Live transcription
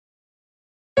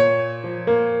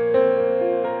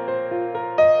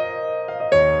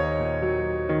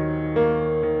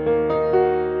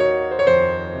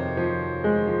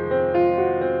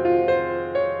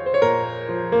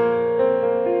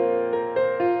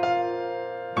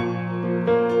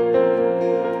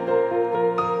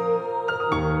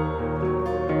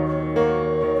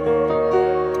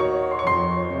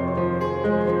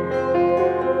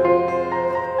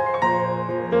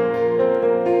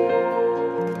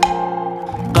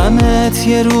غمت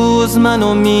یه روز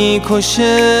منو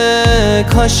میکشه،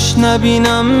 کاش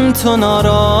نبینم تو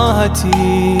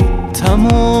ناراحتی.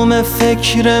 تموم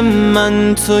فکر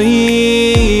من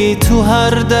تویی، تو هر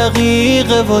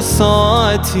دقیقه و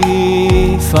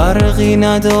ساعتی. فرقی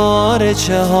نداره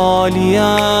چه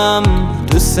حالیم،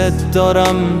 دوست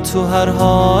دارم تو هر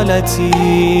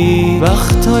حالتی.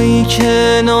 وقتایی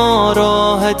که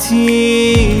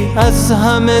ناراحتی، از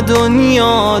همه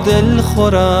دنیا دل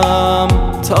خورم.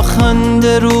 تا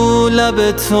خنده رو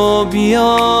لب تو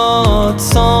بیاد،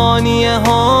 ثانیه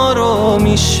ها رو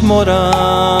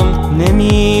میشمرم.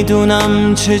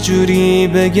 نمیدونم چجوری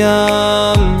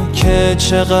بگم که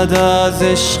چقدر از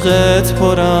عشقت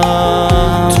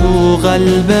پرم. تو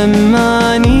قلب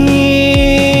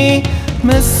منی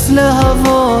مثل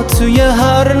هوا، توی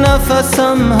هر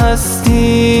نفسم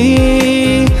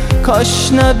هستی.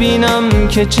 کاش نبینم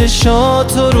که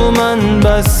چشاتو رو من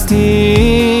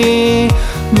بستی.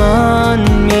 من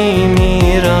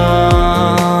میمیرم.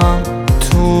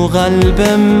 تو قلب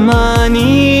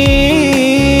منی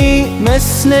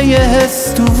مثل یه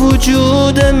حس تو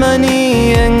وجود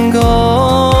منی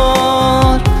انگار.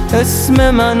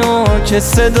 اسم منو که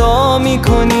صدا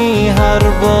میکنی هر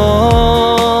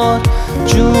بار،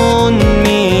 جون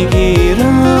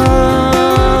میگیرم.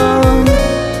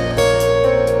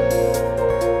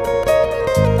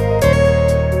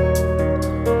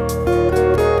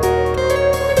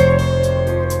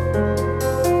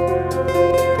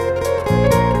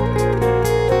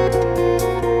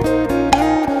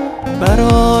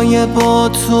 برای با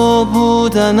تو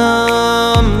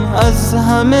بودنم از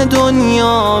همه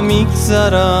دنیا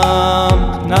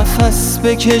میگذرم. نفس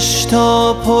بکش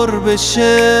تا پر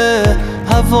بشه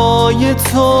هوای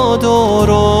تو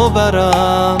دورو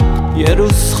برم. یه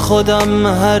روز خودم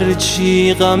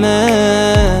هرچی غمه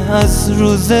از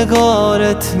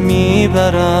روزگارت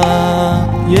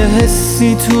میبرم. یه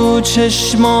حسی تو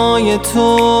چشمای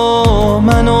تو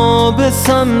منو به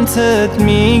سمتت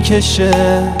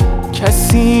میکشه.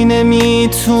 کسی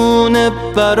نمیتونه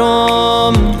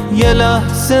برام یه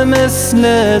لحظه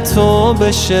مثل تو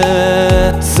بشه.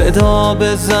 صدا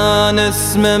بزن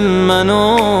اسم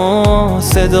منو،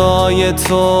 صدای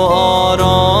تو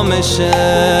آرامشه.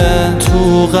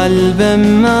 تو قلب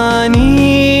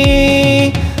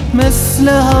منی مثل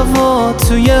هوا،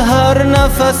 توی هر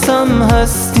نفسم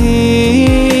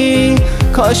هستی.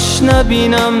 کاش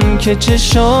نبینم که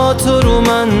چشاتو رو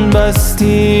من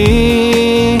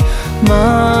بستی.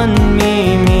 من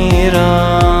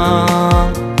میمیرم.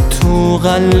 تو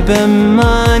قلب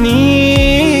منی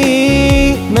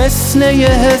مثل یه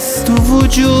حس تو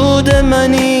وجود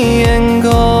منی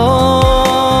انگار.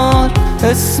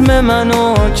 اسم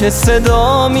منو که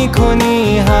صدا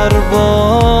میکنی هر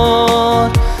بار،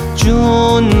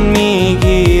 جون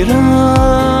میگیرم.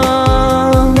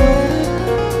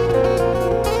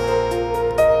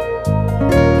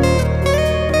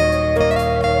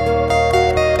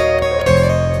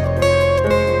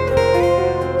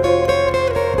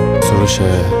 سروش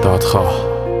دادخواه.